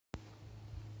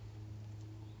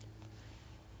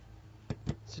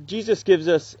So Jesus gives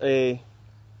us a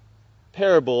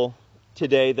parable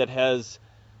today that has,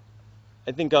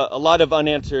 I think, a lot of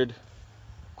unanswered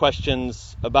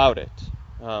questions about it.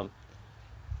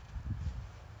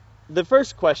 The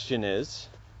first question is,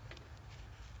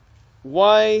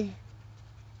 why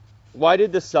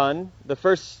did the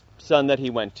first son that he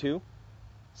went to,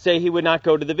 say he would not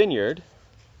go to the vineyard?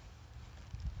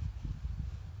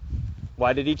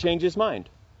 Why did he change his mind?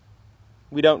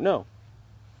 We don't know.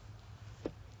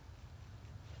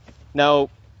 Now,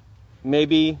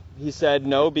 maybe he said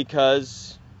no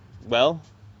because, well,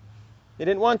 he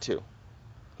didn't want to.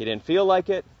 He didn't feel like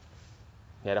it.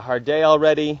 He had a hard day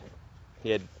already. He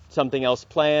had something else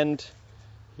planned.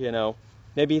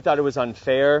 Maybe he thought it was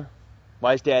unfair.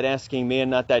 Why is Dad asking me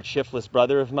and not that shiftless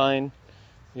brother of mine?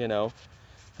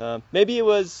 Maybe it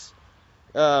was,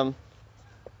 I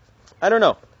don't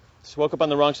know. Just woke up on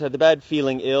the wrong side of the bed,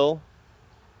 feeling ill.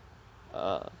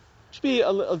 Should be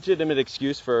a legitimate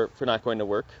excuse for not going to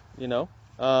work,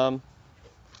 So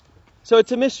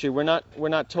it's a mystery. We're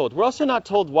not told. We're also not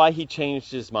told why he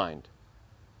changed his mind.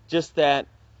 Just that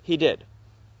he did.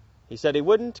 He said he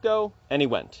wouldn't go, and he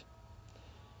went.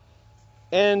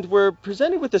 And we're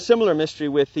presented with a similar mystery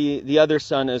with the other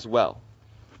son as well.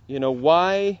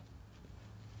 Why?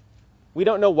 We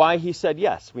don't know why he said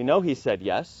yes. We know he said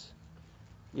yes.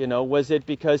 Was it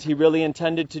because he really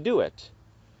intended to do it?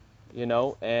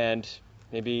 And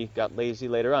maybe got lazy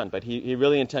later on, but he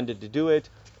really intended to do it,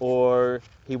 or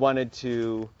he wanted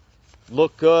to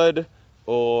look good,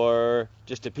 or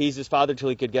just appease his father till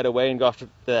he could get away and go off to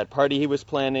that party he was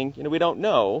planning. We don't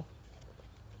know.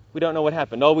 We don't know what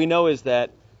happened. All we know is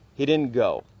that he didn't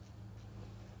go.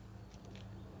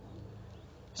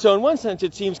 So in one sense,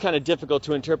 it seems kind of difficult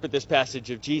to interpret this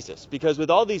passage of Jesus, because with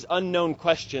all these unknown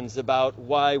questions about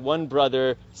why one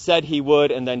brother said he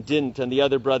would and then didn't, and the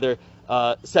other brother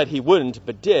said he wouldn't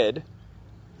but did,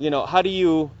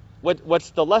 what's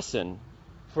the lesson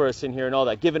for us in here and all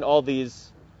that? Given all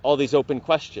these open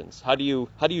questions, how do you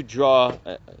draw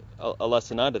a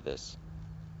lesson out of this?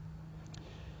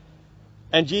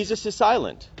 And Jesus is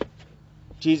silent.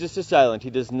 Jesus is silent. He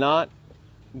does not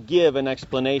give an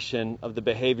explanation of the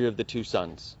behavior of the two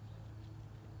sons.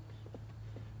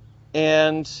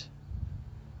 And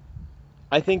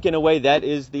I think in a way that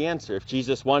is the answer. If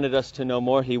Jesus wanted us to know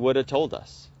more, he would have told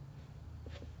us.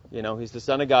 He's the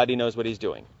Son of God. He knows what he's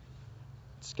doing.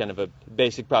 It's kind of a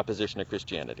basic proposition of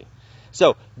Christianity.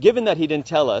 So, given that he didn't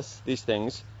tell us these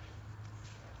things,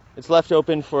 it's left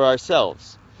open for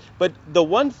ourselves. But the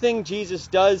one thing Jesus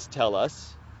does tell us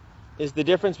is the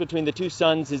difference between the two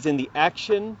sons is in the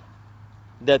action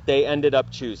that they ended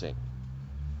up choosing.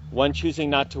 One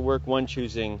choosing not to work, one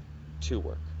choosing to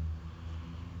work.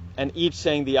 And each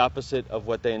saying the opposite of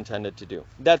what they intended to do.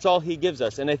 That's all he gives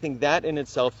us. And I think that in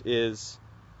itself is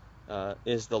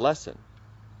the lesson.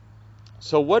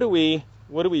 So what do we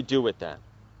do with that?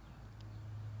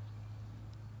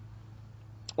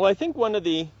 Well, I think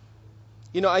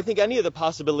I think any of the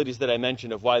possibilities that I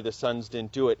mentioned of why the sons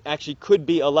didn't do it actually could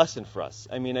be a lesson for us.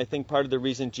 I think part of the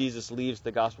reason Jesus leaves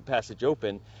the gospel passage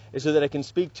open is so that it can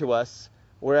speak to us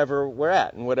wherever we're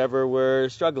at and whatever we're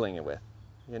struggling with,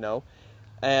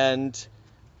 And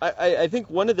I think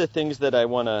one of the things that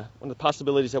one of the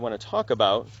possibilities I want to talk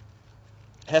about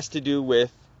has to do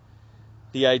with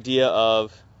the idea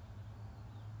of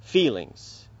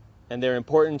feelings and their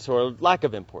importance or lack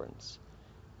of importance.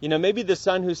 Maybe the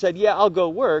son who said, yeah, I'll go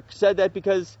work, said that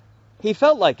because he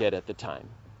felt like it at the time.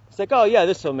 It's like, oh yeah,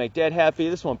 this will make Dad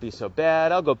happy, this won't be so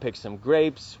bad, I'll go pick some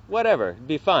grapes, whatever, it'd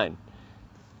be fine.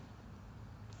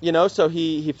 So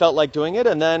he felt like doing it,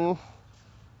 and then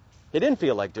he didn't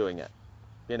feel like doing it,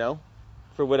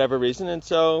 for whatever reason, and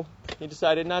so he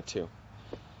decided not to.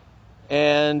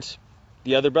 And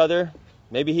the other brother,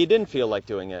 maybe he didn't feel like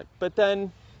doing it, but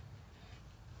then,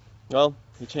 well,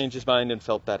 he changed his mind and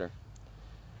felt better.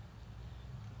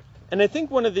 And I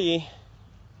think one of the,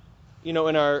 in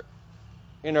our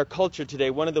culture today,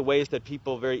 one of the ways that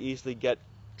people very easily get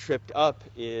tripped up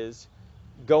is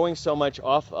going so much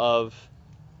off of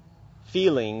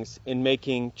feelings in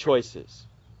making choices.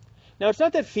 Now, it's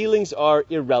not that feelings are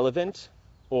irrelevant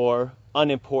or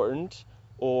unimportant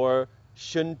or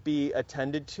shouldn't be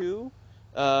attended to,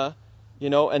 and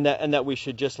that we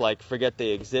should just forget they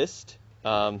exist.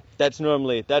 That's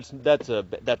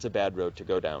a bad road to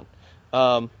go down.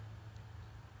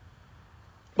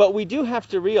 But we do have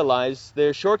to realize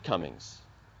their shortcomings.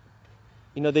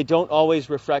 They don't always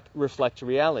reflect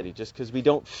reality. Just because we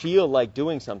don't feel like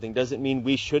doing something doesn't mean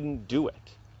we shouldn't do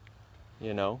it.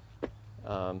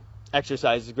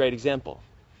 Exercise is a great example.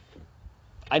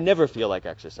 I never feel like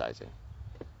exercising.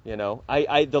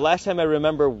 The last time I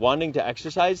remember wanting to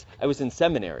exercise, I was in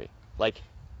seminary, like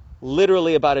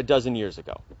literally about a dozen years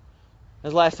ago.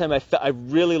 That's the last time I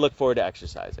really look forward to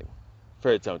exercising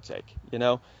for its own sake.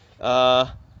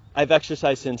 I've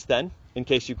exercised since then, in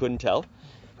case you couldn't tell.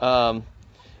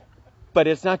 But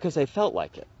it's not because I felt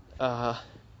like it.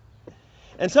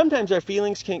 And sometimes our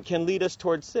feelings can lead us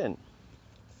towards sin,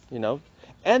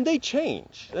 and they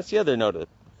change. That's the other note of the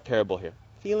parable here.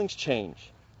 Feelings change.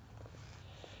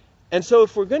 And so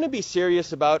if we're going to be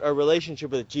serious about our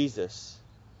relationship with Jesus,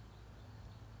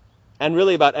 and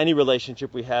really about any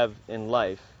relationship we have in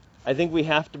life, I think we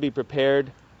have to be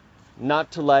prepared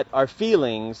not to let our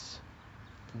feelings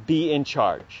be in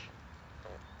charge.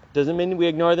 Doesn't mean we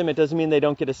ignore them. It doesn't mean they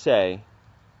don't get a say.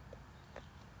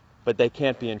 But they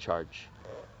can't be in charge.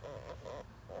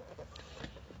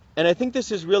 And I think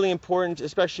this is really important,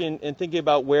 especially in thinking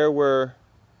about where we're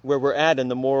at in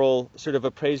the moral sort of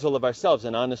appraisal of ourselves,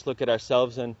 an honest look at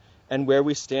ourselves and where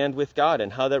we stand with God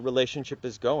and how that relationship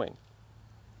is going.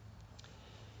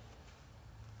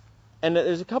 And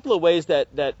there's a couple of ways that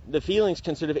the feelings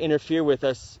can sort of interfere with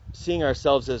us seeing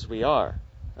ourselves as we are.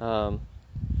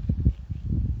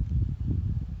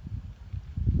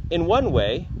 In one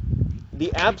way,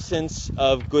 the absence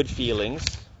of good feelings,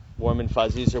 warm and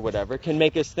fuzzies or whatever, can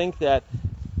make us think that,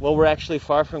 well, we're actually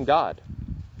far from God.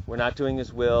 We're not doing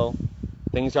His will.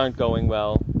 Things aren't going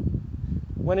well.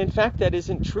 When in fact that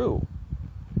isn't true.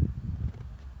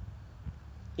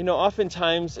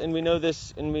 Oftentimes, and we know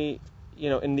this, in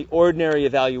the ordinary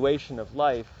evaluation of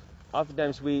life,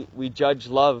 oftentimes we judge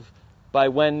love by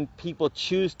when people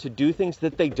choose to do things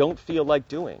that they don't feel like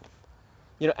doing.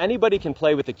 Anybody can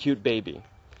play with a cute baby,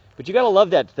 but you got to love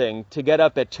that thing to get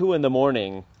up at 2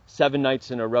 a.m, 7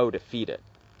 nights in a row to feed it.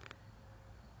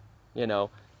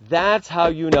 That's how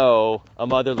you know a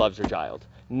mother loves her child.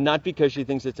 Not because she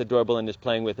thinks it's adorable and is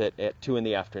playing with it at 2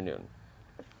 p.m.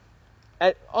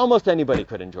 Almost anybody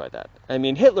could enjoy that. I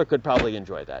mean, Hitler could probably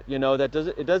enjoy that.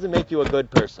 It doesn't make you a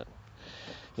good person.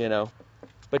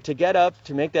 But to get up,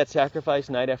 to make that sacrifice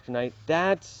night after night,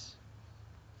 that's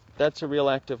a real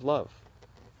act of love.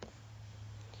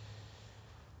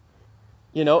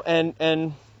 And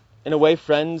in a way,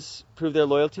 friends prove their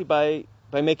loyalty by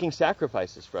making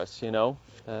sacrifices for us,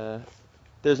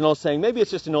 There's an old saying, maybe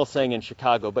it's just an old saying in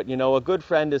Chicago, but a good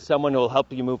friend is someone who will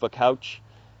help you move a couch,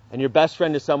 and your best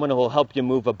friend is someone who will help you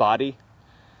move a body.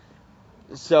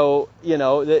 So,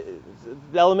 the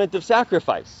element of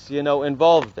sacrifice,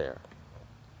 involved there.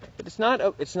 But it's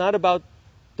not about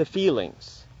the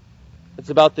feelings. It's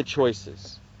about the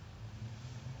choices.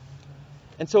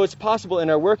 And so it's possible in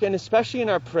our work, and especially in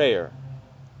our prayer,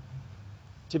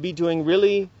 to be doing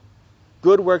really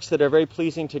good works that are very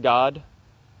pleasing to God,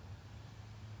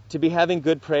 to be having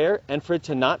good prayer, and for it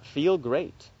to not feel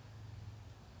great.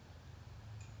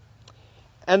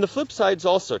 And the flip side's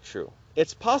also true.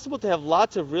 It's possible to have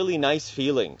lots of really nice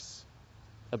feelings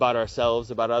about ourselves,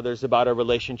 about others, about our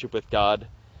relationship with God,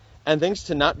 and things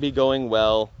to not be going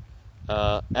well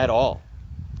at all.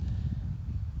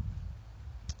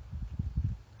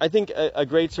 I think a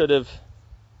great sort of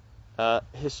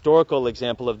historical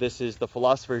example of this is the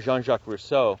philosopher Jean-Jacques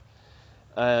Rousseau,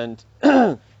 and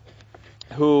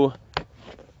who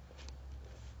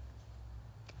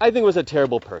I think was a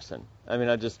terrible person. I mean,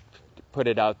 I'll just put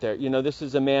it out there. This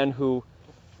is a man who,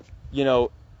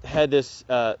 had this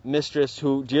mistress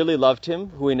who dearly loved him,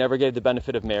 who he never gave the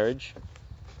benefit of marriage.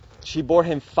 She bore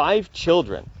him 5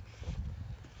 children,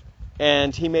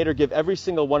 and he made her give every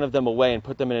single one of them away and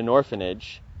put them in an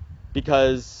orphanage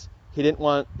because he didn't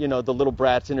want, the little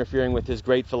brats interfering with his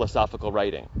great philosophical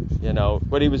writing.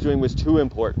 What he was doing was too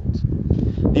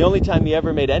important. The only time he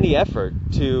ever made any effort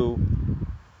to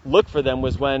look for them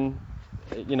was when,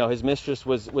 his mistress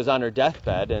was on her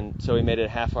deathbed, and so he made a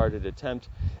half-hearted attempt.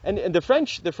 And the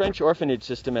French orphanage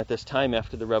system at this time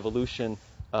after the Revolution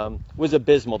was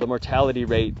abysmal. The mortality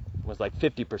rate was like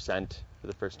 50% for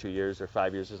the first 2 years or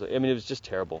 5 years. I mean, it was just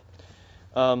terrible.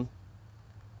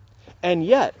 And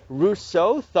yet,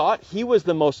 Rousseau thought he was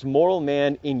the most moral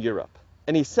man in Europe.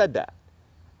 And he said that.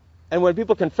 And when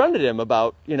people confronted him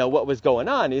about, what was going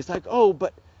on, he's like, oh,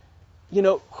 but,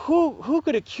 who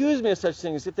could accuse me of such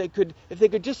things if they could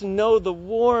just know the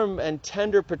warm and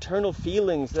tender paternal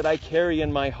feelings that I carry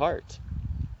in my heart?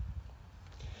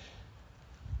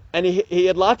 And he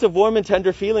had lots of warm and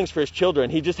tender feelings for his children.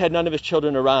 He just had none of his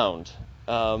children around,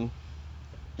 And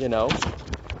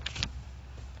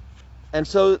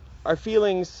so our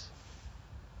feelings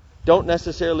don't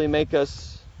necessarily make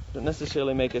us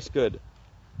good,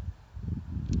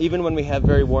 even when we have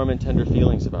very warm and tender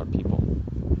feelings about people.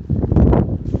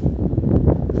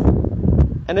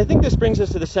 And I think this brings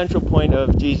us to the central point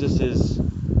of Jesus'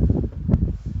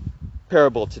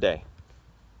 parable today.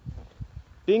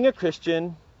 Being a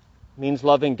Christian means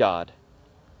loving God.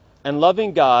 And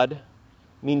loving God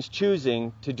means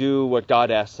choosing to do what God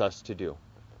asks us to do,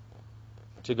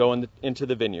 to go into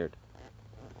the vineyard.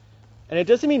 And it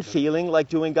doesn't mean feeling like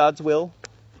doing God's will.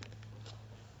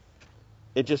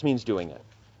 It just means doing it.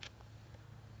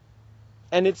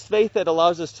 And it's faith that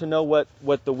allows us to know what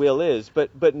the will is,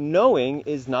 but knowing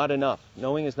is not enough.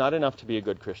 Knowing is not enough to be a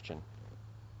good Christian.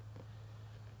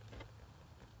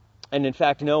 And in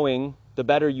fact, knowing, the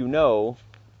better you know,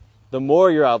 the more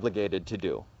you're obligated to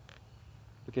do.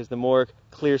 Because the more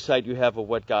clear sight you have of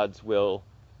what God's will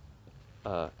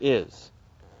is.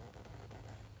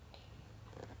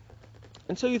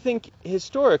 And so you think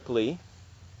historically,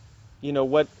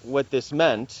 what this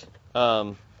meant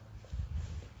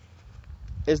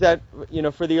is that,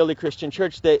 for the early Christian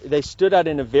church, they stood out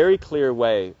in a very clear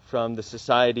way from the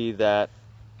society that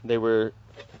they were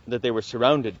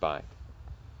surrounded by.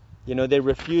 They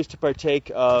refused to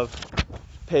partake of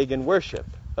pagan worship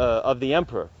of the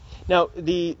emperor. Now,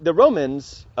 the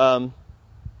Romans, in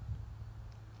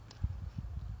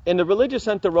the religious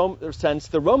sense,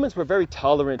 the Romans were very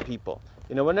tolerant people.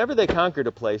 Whenever they conquered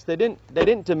a place, they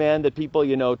didn't demand that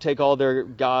people, take all their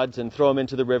gods and throw them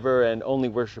into the river and only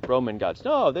worship Roman gods.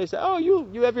 No, they said, oh,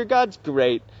 you have your gods,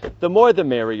 great. The more the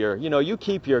merrier. You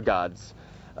keep your gods.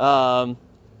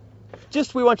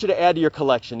 Just we want you to add to your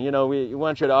collection. We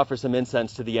want you to offer some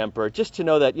incense to the emperor, just to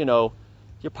know that,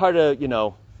 you're part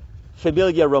of,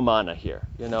 Familia Romana here,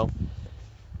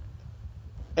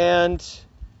 And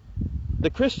the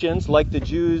Christians, like the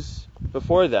Jews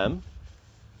before them,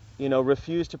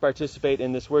 refused to participate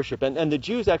in this worship. And the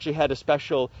Jews actually had a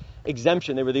special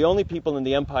exemption. They were the only people in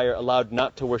the empire allowed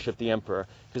not to worship the emperor,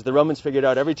 because the Romans figured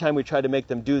out every time we try to make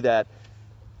them do that,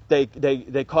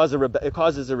 it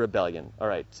causes a rebellion. All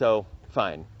right, so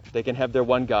fine. They can have their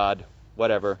one God,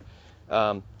 whatever.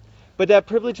 But that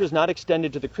privilege was not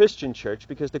extended to the Christian church,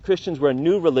 because the Christians were a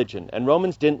new religion, and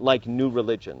Romans didn't like new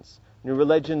religions. New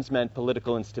religions meant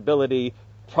political instability,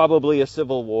 probably a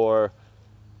civil war.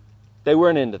 They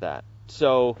weren't into that.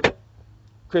 So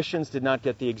Christians did not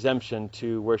get the exemption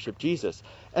to worship Jesus.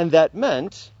 And that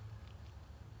meant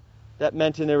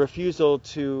in their refusal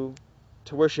to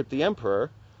worship the emperor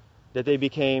that they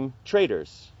became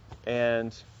traitors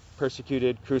and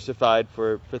persecuted, crucified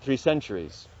for 3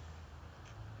 centuries.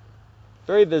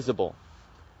 Very visible.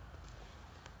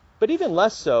 But even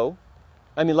less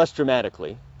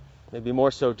dramatically, maybe more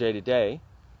so day to day,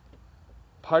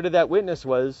 part of that witness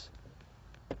was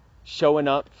showing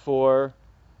up for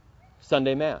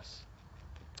Sunday Mass.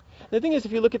 The thing is,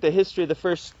 if you look at the history of the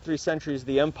first 3 centuries of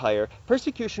the empire,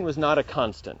 persecution was not a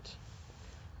constant.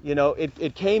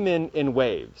 It came in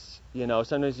waves.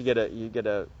 Sometimes you get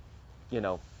a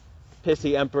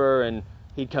pissy emperor, and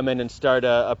he'd come in and start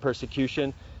a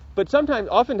persecution. But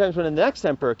oftentimes, when the next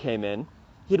emperor came in,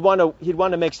 he'd want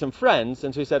to make some friends,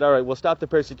 and so he said, "All right, we'll stop the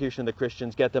persecution of the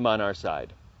Christians, get them on our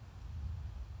side."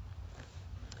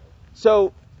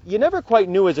 So you never quite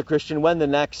knew as a Christian when the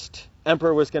next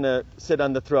emperor was going to sit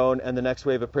on the throne and the next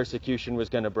wave of persecution was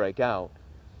going to break out.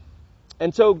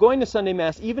 And so going to Sunday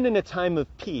Mass, even in a time of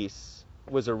peace,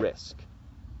 was a risk.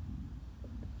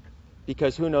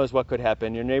 Because who knows what could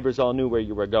happen. Your neighbors all knew where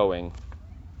you were going.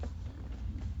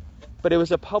 But it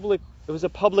was a public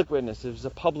witness. It was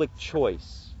a public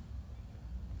choice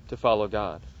to follow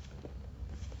God.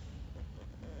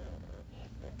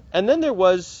 And then there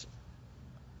was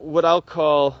what I'll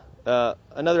call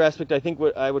another aspect, I think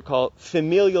what I would call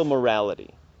familial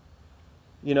morality.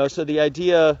 So the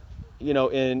idea,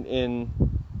 in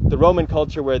the Roman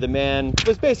culture where the man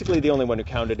was basically the only one who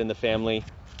counted in the family,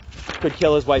 could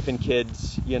kill his wife and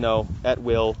kids, at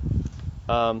will.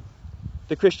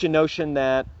 The Christian notion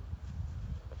that,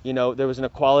 there was an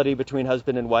equality between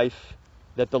husband and wife,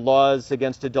 that the laws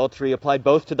against adultery applied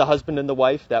both to the husband and the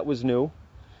wife, that was new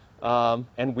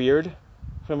and weird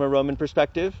from a Roman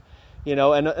perspective,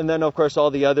 and then of course all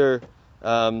the other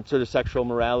sort of sexual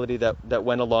morality that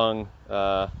went along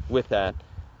with that.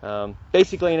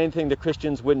 Basically anything the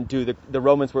Christians wouldn't do, the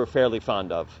Romans were fairly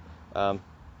fond of.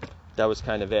 That was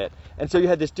kind of it. And so you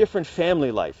had this different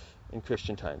family life in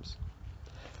Christian times.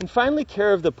 And finally,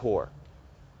 care of the poor.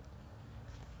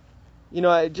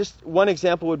 Just one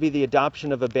example would be the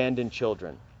adoption of abandoned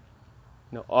children,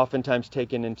 oftentimes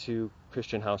taken into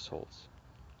Christian households.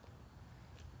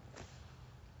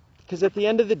 Because at the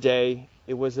end of the day,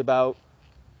 it was about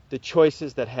the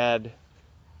choices that had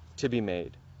to be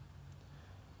made.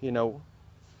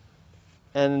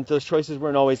 And those choices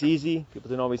weren't always easy. People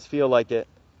didn't always feel like it.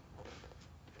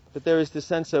 But there is the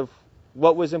sense of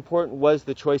what was important was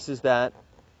the choices that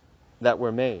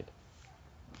were made.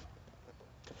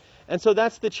 And so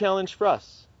that's the challenge for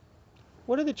us.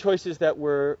 What are the choices that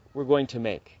we're going to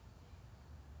make?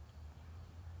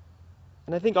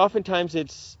 And I think oftentimes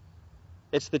it's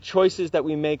the choices that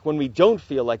we make when we don't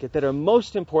feel like it that are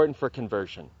most important for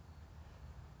conversion.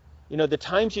 You know, the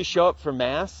times you show up for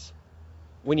Mass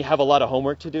when you have a lot of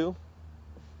homework to do,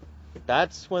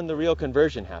 that's when the real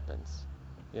conversion happens,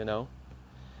 you know.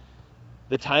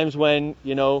 The times when,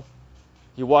 you know,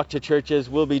 you walk to churches,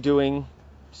 we'll be doing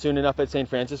soon enough at St.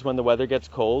 Francis when the weather gets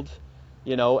cold,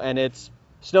 you know, and it's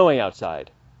snowing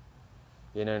outside.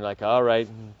 You know, and like, all right,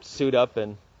 suit up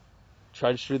and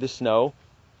trudge through the snow.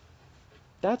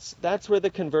 That's where the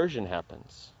conversion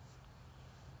happens.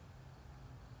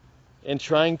 And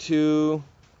trying to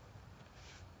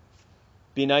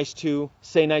be nice to,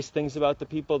 say nice things about the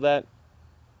people that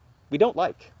we don't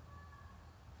like.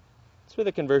 That's where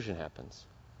the conversion happens.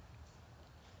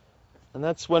 And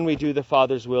that's when we do the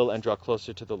Father's will and draw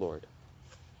closer to the Lord.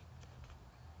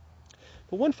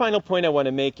 But one final point I want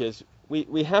to make is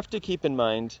we have to keep in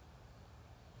mind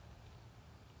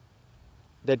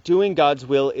that doing God's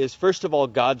will is, first of all,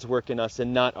 God's work in us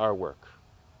and not our work.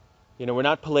 You know, we're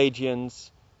not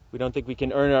Pelagians. We don't think we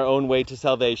can earn our own way to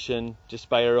salvation just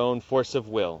by our own force of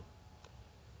will.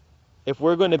 If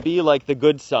we're going to be like the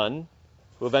good son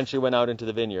who eventually went out into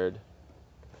the vineyard,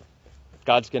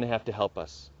 God's going to have to help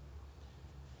us.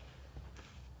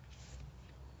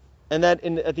 And that,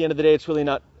 at the end of the day,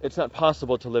 it's not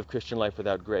possible to live Christian life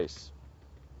without grace.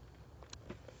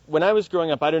 When I was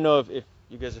growing up, I don't know if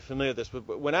you guys are familiar with this,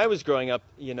 but when I was growing up,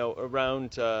 you know,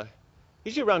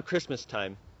 usually around Christmas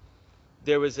time,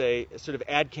 there was a sort of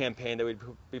ad campaign that would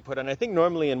be put on, I think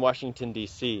normally in Washington,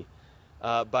 D.C.,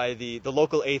 by the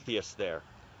local atheists there.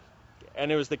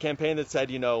 And it was the campaign that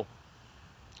said, you know,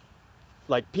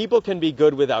 like, people can be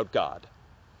good without God.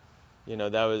 You know,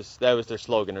 that was their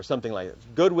slogan or something like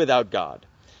that. Good without God.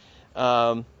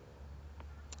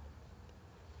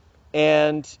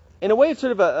 And in a way, it's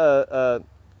sort of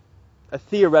a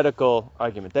theoretical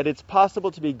argument that it's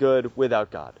possible to be good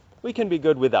without God. We can be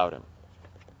good without Him.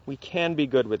 We can be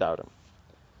good without Him.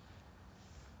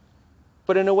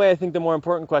 But in a way, I think the more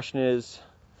important question is,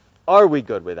 are we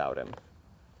good without Him?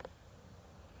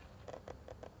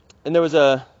 And there was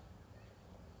a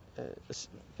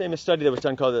famous study that was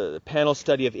done called the Panel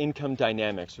Study of Income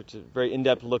Dynamics, which is a very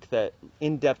in-depth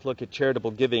look at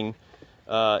charitable giving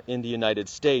in the United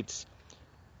States.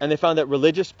 And they found that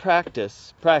religious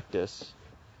practice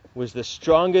was the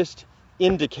strongest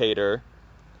indicator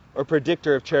or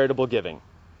predictor of charitable giving.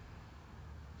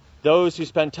 Those who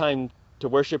spent time to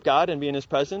worship God and be in His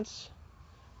presence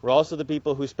were also the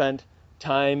people who spent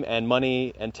time and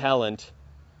money and talent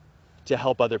to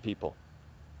help other people.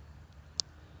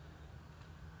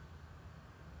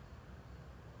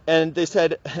 And they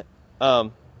said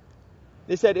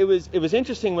it was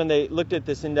interesting when they looked at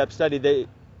this in-depth study. They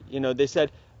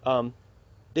said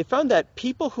they found that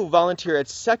people who volunteer at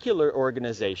secular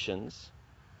organizations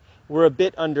were a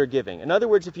bit undergiving. In other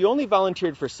words, if you only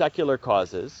volunteered for secular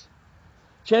causes,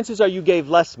 chances are you gave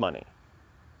less money.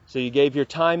 So you gave your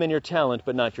time and your talent,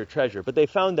 but not your treasure. But they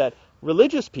found that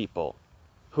religious people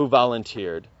who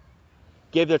volunteered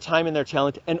gave their time and their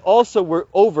talent and also were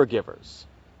overgivers.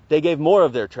 They gave more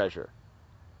of their treasure.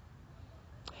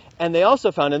 And they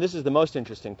also found, and this is the most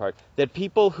interesting part, that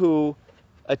people who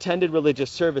attended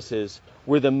religious services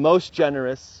were the most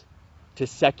generous to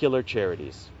secular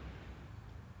charities.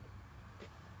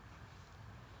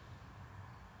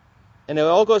 And it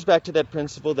all goes back to that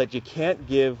principle that you can't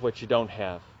give what you don't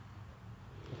have.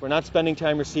 If we're not spending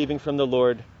time receiving from the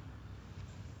Lord,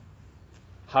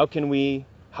 how can we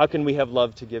have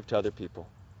love to give to other people?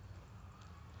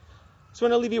 So I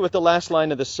want to leave you with the last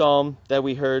line of the psalm that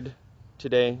we heard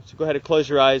today. So go ahead and close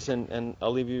your eyes, and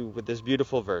I'll leave you with this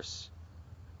beautiful verse.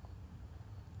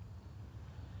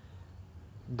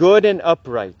 Good and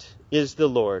upright is the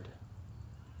Lord.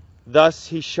 Thus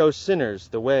He shows sinners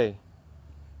the way.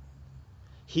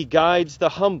 He guides the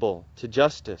humble to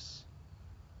justice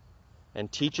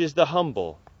and teaches the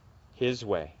humble His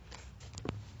way.